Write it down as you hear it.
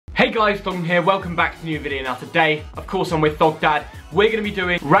Hey guys, Thogden here, welcome back to a new video. Now today, of course I'm with Thogdad. We're going to be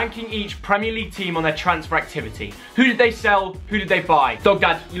doing ranking each Premier League team on their transfer activity. Who did they sell? Who did they buy?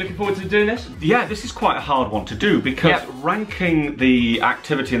 Thogdad, you looking forward to doing this? Yeah, this is quite a hard one to do because ranking the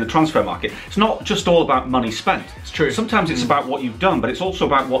activity in the transfer market, it's not just all about money spent. It's true. Sometimes it's about what you've done, but it's also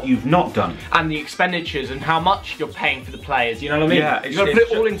about what you've not done. And the expenditures and how much you're paying for the players, you know what I mean? Yeah. You've got to put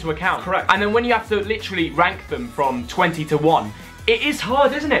it all into account. Correct. And then when you have to literally rank them from 20 to 1, it is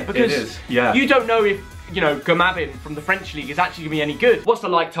hard, isn't it? Because it is, yeah. You don't know if, you know, Gamabin from the French league is actually going to be any good. What's the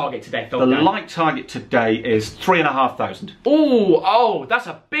like target today, Thogdad? The like target today is 3,500. Oh, that's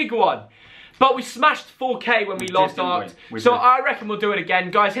a big one. But we smashed 4K when we last arced. So I reckon we'll do it again.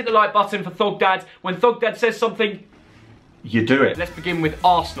 Guys, hit the like button for Thogdad. When Thogdad says something, you do it. Let's begin with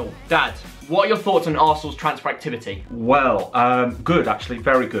Arsenal. Dad, what are your thoughts on Arsenal's transfer activity? Well, good actually,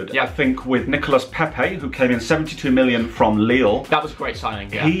 very good. Yeah. I think with Nicolas Pepe, who came in 72 million from Lille. That was a great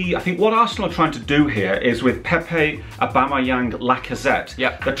signing, yeah. I think what Arsenal are trying to do here is with Pepe, Aubameyang, Lacazette,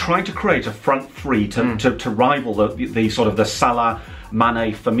 they're trying to create a front three to rival the sort of the Salah,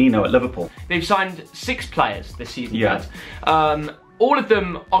 Mane, Firmino at Liverpool. They've signed 6 players this season, yeah. Dad. All of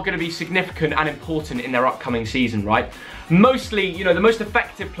them are going to be significant and important in their upcoming season, right? Mostly, you know, the most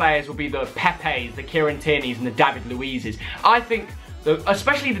effective players will be the Pepes, the Kieran Tierney's and the David Luiz's. I think,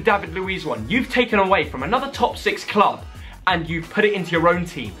 especially the David Luiz one, you've taken away from another top 6 club and you've put it into your own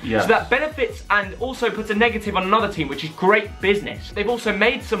team. Yeah. So that benefits and also puts a negative on another team, which is great business. They've also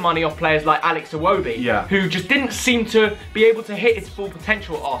made some money off players like Alex Iwobi, who just didn't seem to be able to hit his full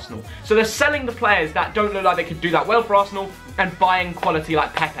potential at Arsenal. So they're selling the players that don't look like they could do that well for Arsenal and buying quality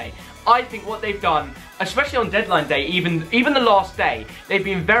like Pepe. I think what they've done, especially on deadline day, even the last day, they've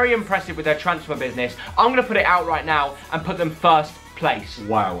been very impressive with their transfer business. I'm going to put it out right now and put them first place.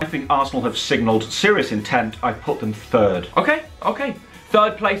 Wow. I think Arsenal have signalled serious intent. I put them third. Okay.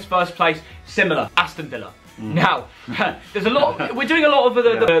 Third place, first place, similar. Aston Villa. Now, there's a lot. We're doing a lot of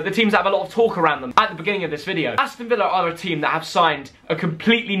the teams that have a lot of talk around them at the beginning of this video. Aston Villa are a team that have signed a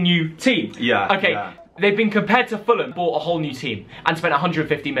completely new team. Yeah. Okay. Yeah. They've been compared to Fulham, bought a whole new team and spent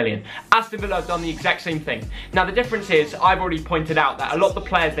 150 million. Aston Villa have done the exact same thing. Now the difference is, I've already pointed out that a lot of the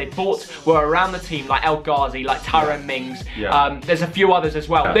players they bought were around the team, like El Ghazi, like Tyrone Mings. Yeah. There's a few others as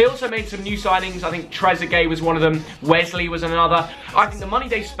well. Yeah. They also made some new signings. I think Trezeguet was one of them. Wesley was another. I think the money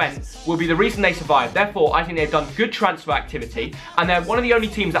they spent will be the reason they survived. Therefore, I think they've done good transfer activity and they're one of the only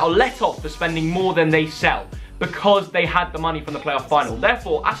teams that are let off for spending more than they sell, because they had the money from the playoff final.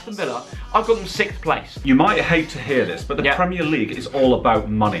 Therefore, Aston Villa, I've got them 6th place. You might hate to hear this, but the Premier League is all about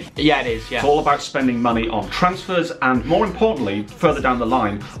money. Yeah, it is, yeah. It's all about spending money on transfers and, more importantly, further down the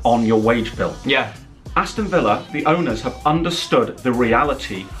line, on your wage bill. Yeah. Aston Villa, the owners, have understood the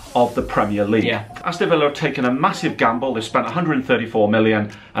reality of the Premier League. Yeah. Aston Villa have taken a massive gamble. They've spent 134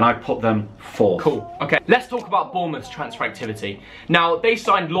 million and I put them 4th. Cool. Okay, let's talk about Bournemouth's transfer activity. Now, they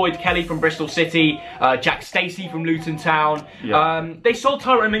signed Lloyd Kelly from Bristol City, Jack Stacey from Luton Town. Yeah. They sold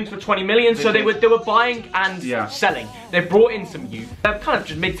Tyrone Mings for 20 million, so they were buying and selling. They've brought in some youth. They're kind of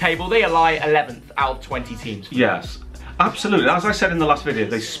just mid-table. They lie 11th out of 20 teams. Yes. Absolutely. As I said in the last video,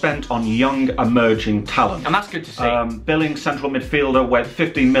 they spent on young, emerging talent. And that's good to see. Billing central midfielder went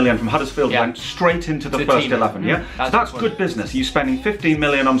 15 million from Huddersfield, went straight into the first 11. Yeah, so that's good business. You're spending 15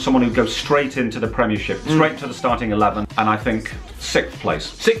 million on someone who goes straight into the Premiership, straight into the starting 11, and I think 6th place.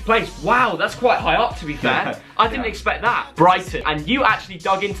 6th place. Wow, that's quite high up, to be fair. Yeah. I didn't expect that. Brighton. And you actually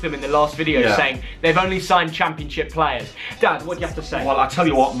dug into them in the last video saying they've only signed Championship players. Dad, what do you have to say? Well, I tell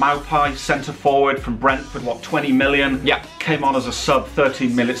you what, Maupai, centre forward from Brentford, what, 20 million? Yeah. Came on as a sub,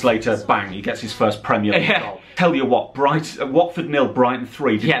 13 minutes later, bang, he gets his first Premier League goal. Tell you what, Watford 0, Brighton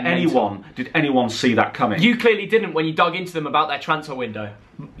 3. Did anyone see that coming? You clearly didn't when you dug into them about their transfer window.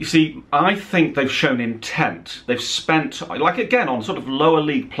 You see, I think they've shown intent. They've spent, like again, on sort of lower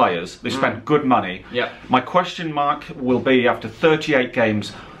league players, they spent good money. Yeah. My question mark will be, after 38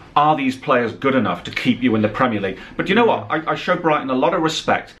 games, are these players good enough to keep you in the Premier League? But you know what? I show Brighton a lot of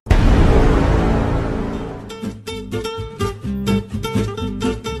respect.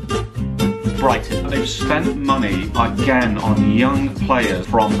 Brighton. They've spent money again on young players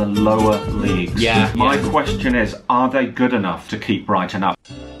from the lower leagues. Yeah. My question is, are they good enough to keep Brighton up?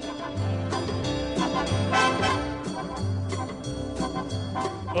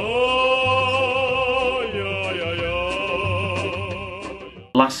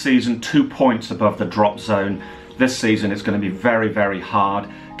 Last season, 2 points above the drop zone. This season it's going to be very, very hard.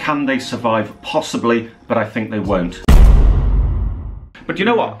 Can they survive? Possibly, but I think they won't. But you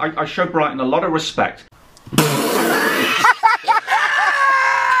know what? I show Brighton a lot of respect.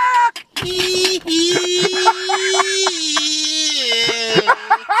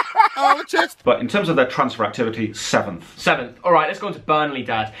 But in terms of their transfer activity, 7th. 7th. All right, let's go on to Burnley,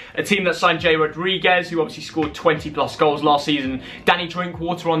 Dad. A team that signed Jay Rodriguez, who obviously scored 20+ goals last season. Danny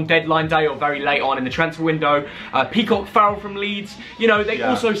Drinkwater on deadline day or very late on in the transfer window. Peacock Farrell from Leeds. You know, they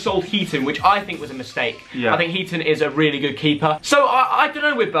also sold Heaton, which I think was a mistake. I think Heaton is a really good keeper. So I don't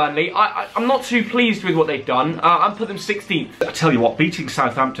know with Burnley. I'm not too pleased with what they've done. I'll put them 16th. I tell you what, beating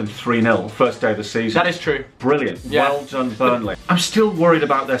Southampton 3-0 first day of the season. That is true. Brilliant. Yeah. Well done, Burnley. I'm still worried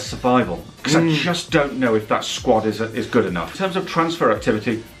about their survival because I just don't know if that squad is good enough. In terms of transfer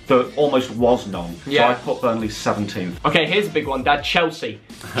activity, there almost was none. So I put Burnley 17th. Okay, here's a big one, Dad. Chelsea.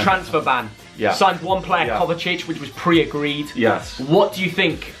 Transfer ban. Signed one player, Kovacic, which was pre-agreed. Yes. What do you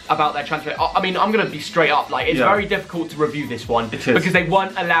think about their transfer? I mean, I'm going to be straight up. Like, it's very difficult to review this one because they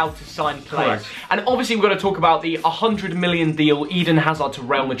weren't allowed to sign players. Correct. And obviously, we're going to talk about the 100 million deal Eden Hazard to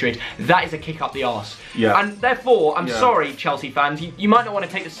Real Madrid. That is a kick up the arse. And therefore, I'm sorry, Chelsea fans. You might not want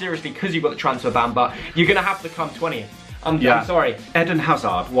to take this seriously because you've got the transfer ban, but you're going to have to come 20th. I'm sorry. Eden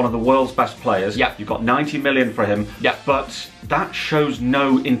Hazard, one of the world's best players. You've got 90 million for him. But that shows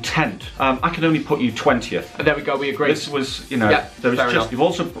no intent. I can only put you 20th. There we go, we agree. This was, you know, you've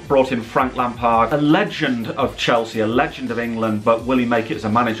also brought in Frank Lampard, a legend of Chelsea, a legend of England, but will he make it as a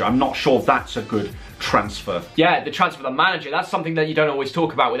manager? I'm not sure that's a good transfer. Yeah, the transfer of the manager, that's something that you don't always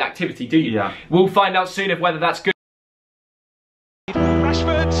talk about with activity, do you? Yeah. We'll find out soon if whether that's good.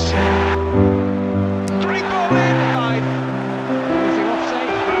 Rashford. Great ball in.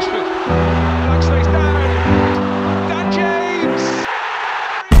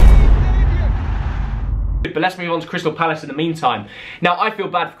 But let's move on to Crystal Palace in the meantime. Now, I feel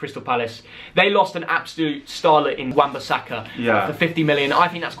bad for Crystal Palace. They lost an absolute starlet in Wan-Bissaka for 50 million. I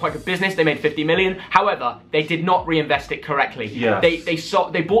think that's quite good business. They made 50 million. However, they did not reinvest it correctly.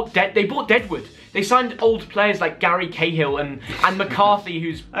 They bought Deadwood. They signed old players like Gary Cahill and McCarthy,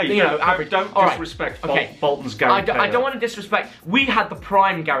 who's average. Don't disrespect Bolton's Gary Cahill. I don't want to disrespect. We had the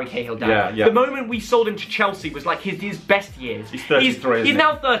prime Gary Cahill down. The moment we sold him to Chelsea was like his best years. He's 33. He's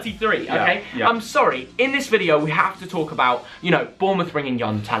now 33. Okay. I'm sorry. In this video, we have to talk about Bournemouth bringing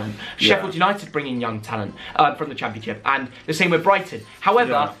young talent, Sheffield United bringing young talent from the Championship, and the same with Brighton.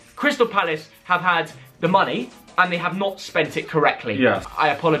 However, Crystal Palace have had the money and they have not spent it correctly. I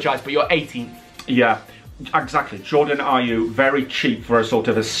apologise, but you're 18th. Yeah, exactly. Jordan Ayew, very cheap for a sort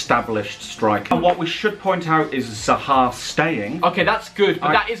of established striker. And what we should point out is Zaha staying. Okay, that's good,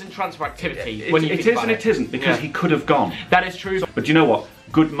 but that isn't transfer activity. It is and it isn't, because he could have gone. That is true. But you know what?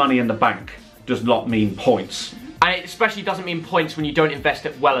 Good money in the bank does not mean points. And it especially doesn't mean points when you don't invest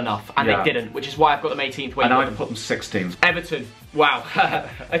it well enough, and they didn't, which is why I've got them 18th. And I'd put them 16th. Everton, wow.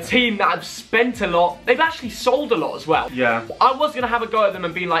 A team that have spent a lot. They've actually sold a lot as well. I was going to have a go at them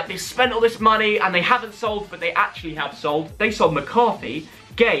and be like, they've spent all this money and they haven't sold, but they actually have sold. They sold McCarthy,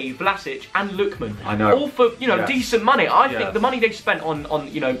 Gay, Vlasic and Lookman. I know. All for, decent money. I think the money they've spent on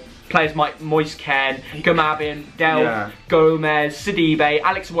players like Moise Kean, Gamabin, Delph, Gomez, Sidibe,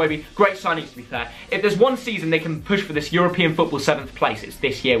 Alex Iwobi, great signings to be fair. If there's one season they can push for this European football 7th place, it's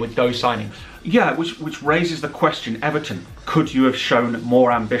this year with those signings. Yeah, which raises the question, Everton, could you have shown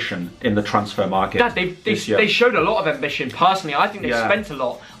more ambition in the transfer market? Dad, they showed a lot of ambition. Personally, I think they spent a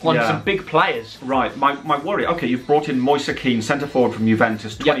lot on some big players. Right, my worry, okay, you've brought in Moise Kean, centre-forward from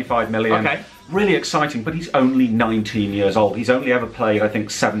Juventus, 25 million. Okay. Really exciting, but he's only 19 years old. He's only ever played, I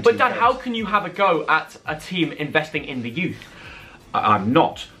think, 17 But Dad, games. how can you have a go at a team investing in the youth? I'm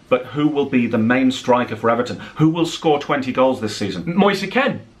not. But who will be the main striker for Everton? Who will score 20 goals this season? Moise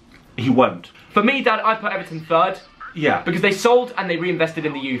Kean. He won't. For me, Dad, I put Everton 3rd. Yeah. Because they sold and they reinvested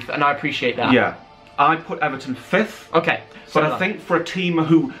in the youth, and I appreciate that. Yeah. I put Everton 5th. Okay. But I think for a team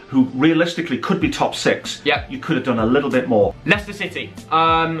who realistically could be top 6, you could have done a little bit more. Leicester City.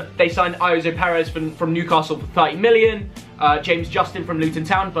 They signed Iozo Perez from Newcastle for 30 million. James Justin from Luton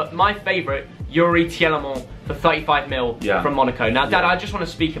Town. But my favourite, Yuri Tielemans for 35 mil from Monaco. Now, Dad, I just want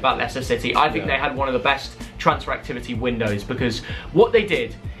to speak about Leicester City. I think they had one of the best transfer activity windows, because what they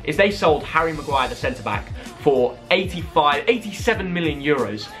did is they sold Harry Maguire, the centre-back, for 87 million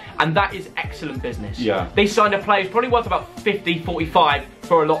euros. And that is excellent business. They signed a player who's probably worth about 50, 45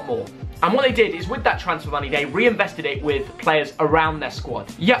 for a lot more. And what they did is, with that transfer money, they reinvested it with players around their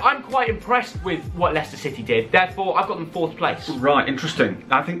squad. Yeah, I'm quite impressed with what Leicester City did. Therefore, I've got them 4th place. Right, interesting.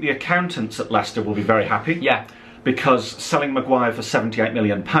 I think the accountants at Leicester will be very happy. Yeah. Because selling Maguire for £78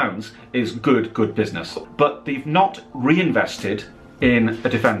 million is good business. But they've not reinvested in a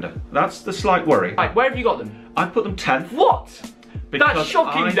defender. That's the slight worry. Right, where have you got them? I put them 10th. What? Because that's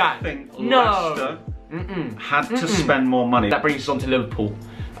shocking, Dad. I think Leicester had to spend more money. That brings us on to Liverpool.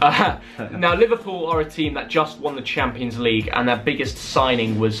 Now, Liverpool are a team that just won the Champions League, and their biggest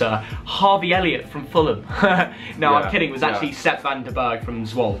signing was Harvey Elliott from Fulham. No, I'm kidding. It was actually Sepp van der Berg from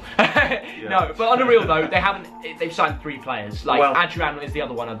Zwolle. No, but on the real though, they've signed 3 players. Like, Adrian is the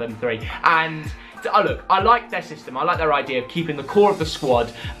other one of them 3. And look, I like their system. I like their idea of keeping the core of the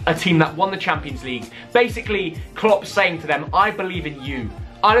squad, a team that won the Champions League. Basically, Klopp saying to them, I believe in you.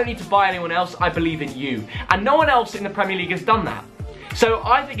 I don't need to buy anyone else, I believe in you. And no one else in the Premier League has done that. So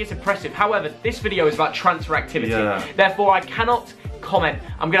I think it's impressive. However, this video is about transfer activity. Therefore, I cannot comment.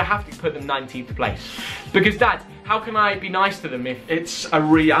 I'm going to have to put them 19th place. Because, Dad, how can I be nice to them if... It's a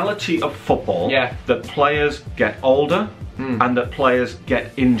reality of football that players get older and that players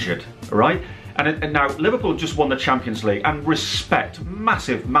get injured, right? And now, Liverpool just won the Champions League, and massive respect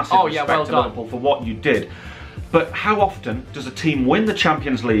to Liverpool for what you did. But how often does a team win the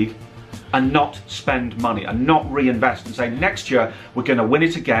Champions League and not spend money and not reinvest and say, next year we're going to win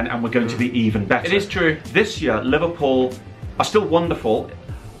it again and we're going to be even better? It is true. This year, Liverpool are still wonderful,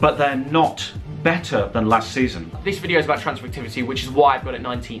 but they're not better than last season. This video is about transfer activity, which is why I've got it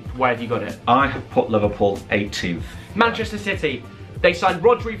 19th. Where have you got it? I have put Liverpool 18th. Manchester City. They signed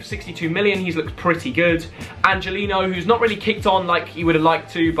Rodri for 62 million, he's looked pretty good. Angelino, who's not really kicked on like he would have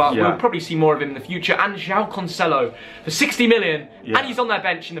liked to, but we'll probably see more of him in the future. And João Cancelo for 60 million, and he's on their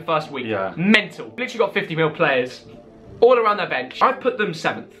bench in the first week. Mental. Literally got 50 mil players all around their bench. I put them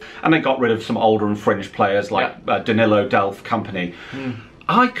 7th. And they got rid of some older and fringe players like Danilo, Delph, company.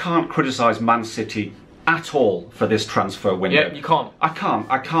 I can't criticise Man City at all for this transfer window. Yeah, you can't. I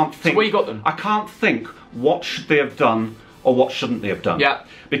can't think. So where you got them? I can't think what should they have done or what shouldn't they have done.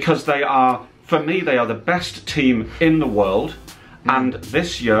 Because they are, for me, they are the best team in the world, and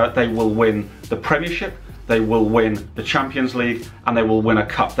this year they will win the Premiership, they will win the Champions League, and they will win a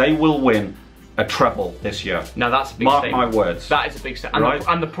cup. They will win a treble this year. Now that's a big Mark statement. my words. That is a big step.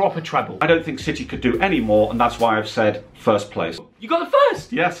 And the proper treble. I don't think City could do any more, and that's why I've said first place. You got the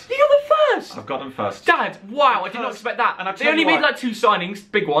first? Yes. You got the first? I've got them first. Dad, wow, I did not expect that. And they only made like 2 signings,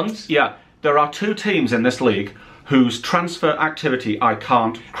 big ones. Yeah, there are 2 teams in this league whose transfer activity I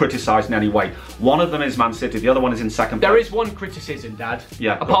can't criticise in any way. One of them is Man City, the other one is in second place. There is one criticism, Dad,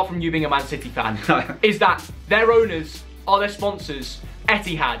 apart from you being a Man City fan, is that their owners are their sponsors,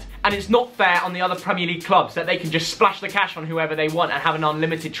 Etihad, and it's not fair on the other Premier League clubs that they can just splash the cash on whoever they want and have an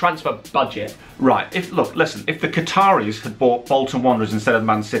unlimited transfer budget. Right, look, listen, if the Qataris had bought Bolton Wanderers instead of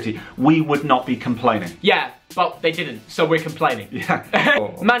Man City, we would not be complaining. Yeah, but they didn't, so we're complaining.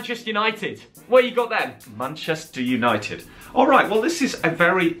 Manchester United, where you got them? Manchester United. Alright, well this is a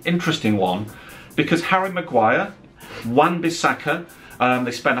very interesting one, because Harry Maguire, Wan-Bissaka,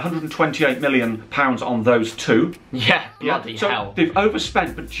 they spent £128 million on those 2. Yeah, bloody hell. They've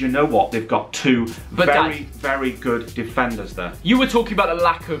overspent, but do you know what? They've got 2 very good defenders there. You were talking about the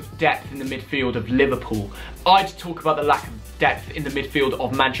lack of depth in the midfield of Liverpool. I'd talk about the lack of depth in the midfield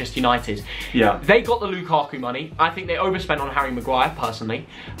of Manchester United. Yeah. They got the Lukaku money. I think they overspent on Harry Maguire, personally.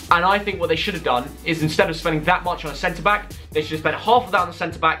 And I think what they should have done is, instead of spending that much on a centre-back, they should have spent half of that on a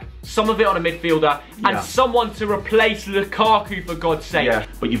centre-back, some of it on a midfielder, and someone to replace Lukaku, for God's sake. Yeah,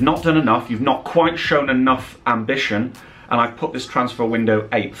 but you've not done enough. You've not quite shown enough ambition. And I've put this transfer window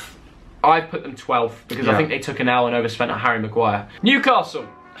 8th. I put them 12th, because I think they took an L and overspent on Harry Maguire. Newcastle.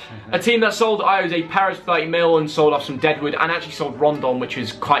 A team that sold Jose Perez for 30 mil and sold off some Deadwood, and actually sold Rondon, which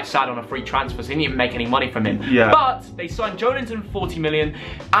is quite sad, on a free transfer, so they didn't even make any money from him. But they signed Joelinton for 40 million,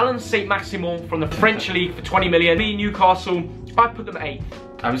 Alan Saint-Maximin from the French League for 20 million. Me, Newcastle, I put them 8th.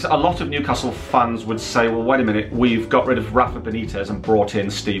 A lot of Newcastle fans would say, well, wait a minute, we've got rid of Rafa Benitez and brought in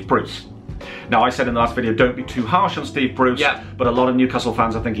Steve Bruce. Now, I said in the last video, don't be too harsh on Steve Bruce, but a lot of Newcastle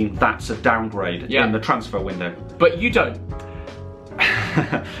fans are thinking that's a downgrade in the transfer window. But you don't.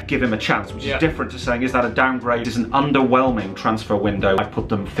 Give him a chance, which is different to saying, is that a downgrade? It's an underwhelming transfer window. I put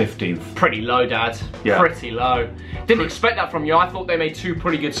them 15th. Pretty low, Dad. Pretty low. Didn't expect that from you. I thought they made 2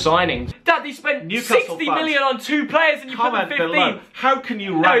 pretty good signings. Dad, they spent 60 million on 2 players and you put them 15th. How can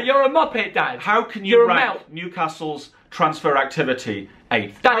you rank? No, you're a muppet, Dad. How can you rank Newcastle's transfer activity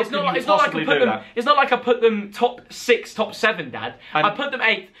 8th? Dad, it's not like I put them top 6, top 7, Dad. I put them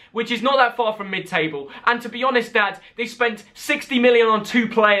 8th, which is not that far from mid-table. And to be honest, Dad, they spent 60 million on 2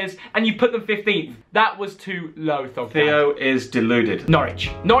 players and you put them 15th. That was too low, Thogdad. Theo is deluded.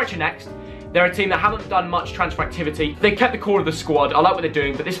 Norwich. Norwich are next. They're a team that haven't done much transfer activity. They kept the core of the squad. I like what they're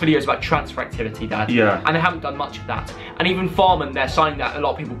doing, but this video is about transfer activity, Dad. And they haven't done much of that. And even Farman, they're signing that a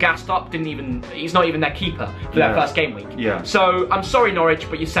lot of people gassed up, he's not even their keeper for their first game week. So, I'm sorry, Norwich,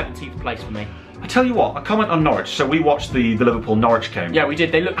 but you're 17th place for me. I tell you what, a comment on Norwich. So we watched the Liverpool-Norwich game. Yeah, we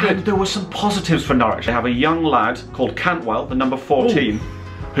did. They looked good. And there were some positives for Norwich. They have a young lad called Cantwell, the number 14.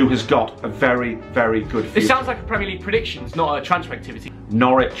 who has got a very, very good future. This sounds like a Premier League predictions, not a transfer activity.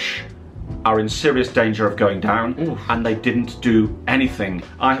 Norwich are in serious danger of going down, and they didn't do anything.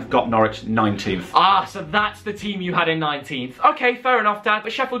 I have got Norwich 19th. Ah, so that's the team you had in 19th. Okay, fair enough, Dad.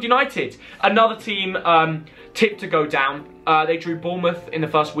 But Sheffield United, another team tipped to go down. They drew Bournemouth in the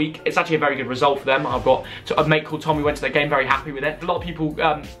first week. It's actually a very good result for them. I've got a mate called Tom who went to that game, very happy with it. A lot of people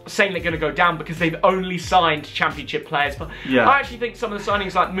saying they're going to go down because they've only signed Championship players. But yeah. I actually think some of the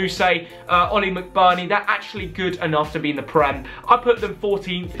signings like Mousset, Ollie McBurney, they're actually good enough to be in the Prem. I put them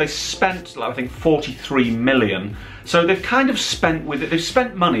 14th. They spent, I think, 43 million. So they've kind of spent with it. They've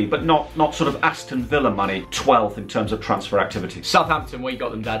spent money, but not sort of Aston Villa money. 12th in terms of transfer activity. Southampton, where you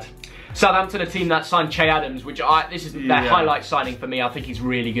got them, Dad? Southampton, a team that signed Che Adams, which this is their highlight signing for me. I think he's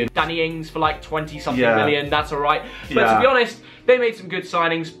really good. Danny Ings for like 20-something million, that's alright. But to be honest, they made some good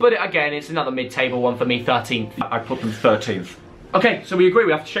signings, but again, it's another mid-table one for me, 13th. I put them 13th. Okay, so we agree,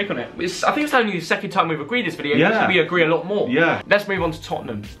 we have to shake on it. I think it's only the second time we've agreed this video. Usually we agree a lot more. Yeah. Let's move on to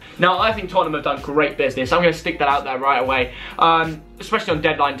Tottenham. Now, I think Tottenham have done great business. I'm going to stick that out there right away. Especially on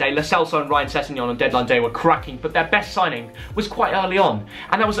deadline day. Lo Celso and Ryan Sessegnon on deadline day were cracking, but their best signing was quite early on,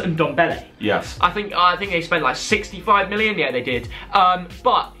 and that was Ndombele. Yes. I think they spent like 65 million. Yeah, they did.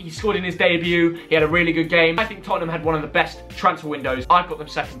 But he scored in his debut. He had a really good game. I think Tottenham had one of the best transfer windows. I've got them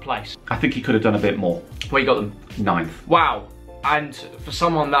second place. I think he could have done a bit more. Where you got them? 9th. Wow. And for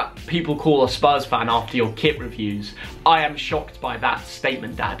someone that people call a Spurs fan after your kit reviews, I am shocked by that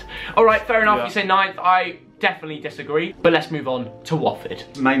statement, Dad. Alright, fair enough, you say 9th. I definitely disagree, but let's move on to Watford.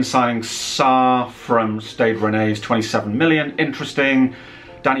 Main signing, Sarr from Stade Rennais, 27 million. Interesting.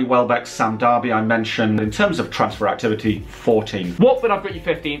 Danny Welbeck, Sam Darby I mentioned. In terms of transfer activity, 14th. Watford, I've got you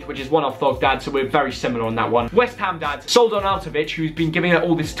 15th, which is one off Thogdad, so we're very similar on that one. West Ham, Dad, Soldan Altovic, who's been giving it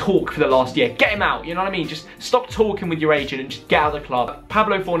all this talk for the last year. Get him out, you know what I mean? Just stop talking with your agent and just get out of the club.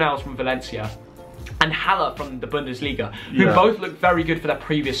 Pablo Fornals from Valencia. And Haller from the Bundesliga, who both look very good for their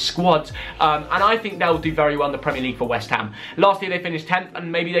previous squads. And I think they'll do very well in the Premier League for West Ham. Last year they finished 10th,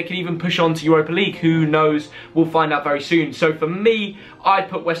 and maybe they could even push on to Europa League. Who knows? We'll find out very soon. So for me, I'd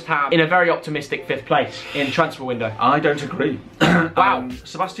put West Ham in a very optimistic 5th place in transfer window. I don't agree. Wow.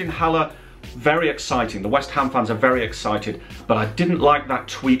 Sebastian Haller, very exciting. The West Ham fans are very excited, but I didn't like that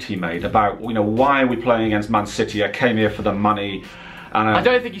tweet he made about, you know, why are we playing against Man City? I came here for the money. And, I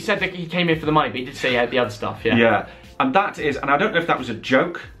don't think he said that he came here for the money, but he did say the other stuff, Yeah, and that is, and I don't know if that was a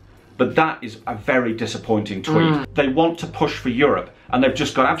joke, but that is a very disappointing tweet. They want to push for Europe, and they've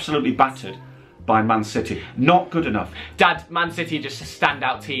just got absolutely battered by Man City. Not good enough. Dad, Man City are just a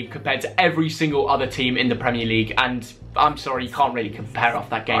standout team compared to every single other team in the Premier League, and I'm sorry, you can't really compare off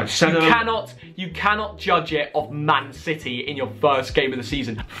that game. You cannot judge it of Man City in your first game of the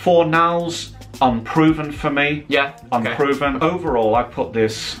season. Fornals, unproven for me. Yeah, unproven. Okay. Overall, I put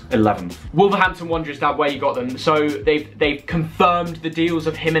this 11th. Wolverhampton Wanderers, Dad, where you got them? So they've confirmed the deals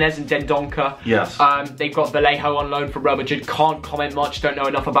of Jimenez and Dendoncker. Yes. They've got Vallejo on loan from Real Madrid. Can't comment much. Don't know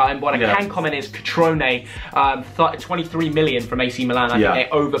enough about him. What I can comment is Catrone, 23 million from AC Milan. I think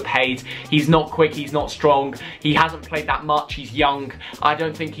they overpaid. He's not quick. He's not strong. He hasn't played that much. He's young. I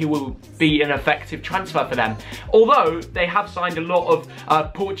don't think he will be an effective transfer for them. Although they have signed a lot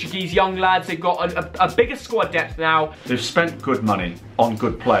of Portuguese young lads. They've got a bigger squad depth now. They've spent good money on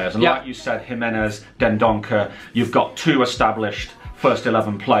good players, and like you said, Jimenez, Dendoncker, you've got 2 established first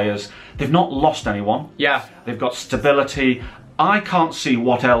 11 players. They've not lost anyone. Yeah. They've got stability. I can't see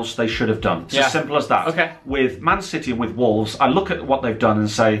what else they should have done. It's as simple as that. Okay. With Man City and with Wolves, I look at what they've done and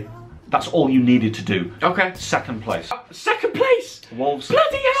say, that's all you needed to do. Okay. Second place. Second place? Wolves.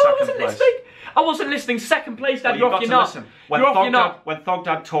 Bloody hell, I wasn't listening. I wasn't listening. Second place, Dad. You're off your nut. You're off your nut. When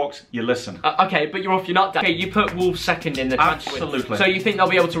Thogdad talks, you listen. Okay, but you're off your nut, Dad. Okay, you put Wolves second in the transfer. Absolutely. So you think they'll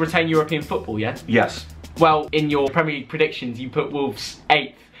be able to retain European football, yeah? Yes. Well, in your Premier League predictions, you put Wolves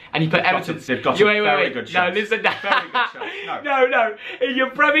 8th. And you put Everton. They've got a very good chance. No, listen. Very good chance. No. No. In your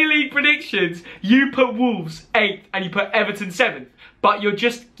Premier League predictions, you put Wolves 8th and you put Everton 7th. But you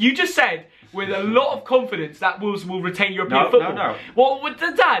just said with a lot of confidence that Wolves will retain European football. No. Well, with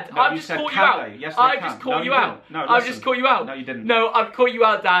the Dad, I've just caught you out. Yes, I've just caught you out. No, I've just caught you out. No, you didn't. No, I've caught you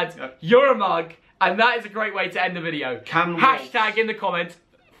out, Dad. You're a mug, and that is a great way to end the video. Hashtag in the comments.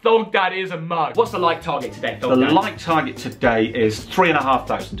 Thogdad is a mug. What's the like target today, Thogdad? The like target today is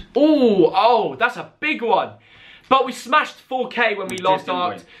 3,500. Oh, that's a big one. But we smashed 4K when we last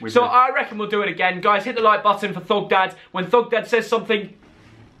arced. So I reckon we'll do it again. Guys, hit the like button for Thogdad. When Thogdad says something,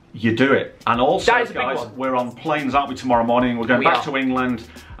 you do it. And also, That is a big guys, one. we're on planes, aren't we, tomorrow morning? We're going back to England.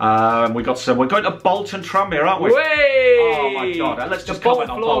 We're going to Bolton Tranmere, aren't we? Way! Oh my God! Let's just comment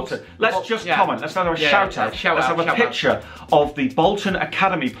on Bolton. Let's just comment. Let's have a shout out. Let's have a picture of the Bolton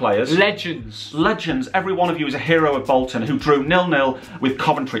Academy players. Legends. Legends. Every one of you is a hero of Bolton who drew 0-0 with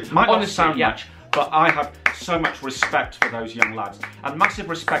Coventry. Might not sound much, but I have so much respect for those young lads, and massive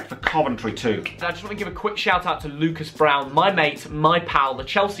respect for Coventry too. I just want to give a quick shout out to Lucas Brown, my mate, my pal, the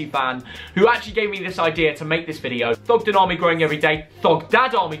Chelsea fan, who actually gave me this idea to make this video. Thogden army growing every day,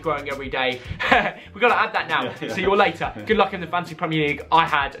 Thogdad army growing every day. We've got to add that now. See you all later. Good luck in the Fantasy Premier League. I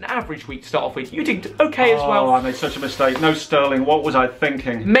had an average week to start off with. You did okay as well. Oh, I made such a mistake. No Sterling. What was I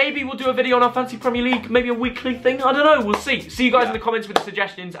thinking? Maybe we'll do a video on our Fantasy Premier League, maybe a weekly thing. I don't know. We'll see. See you guys in the comments with the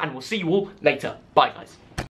suggestions, and we'll see you all later. Bye, guys.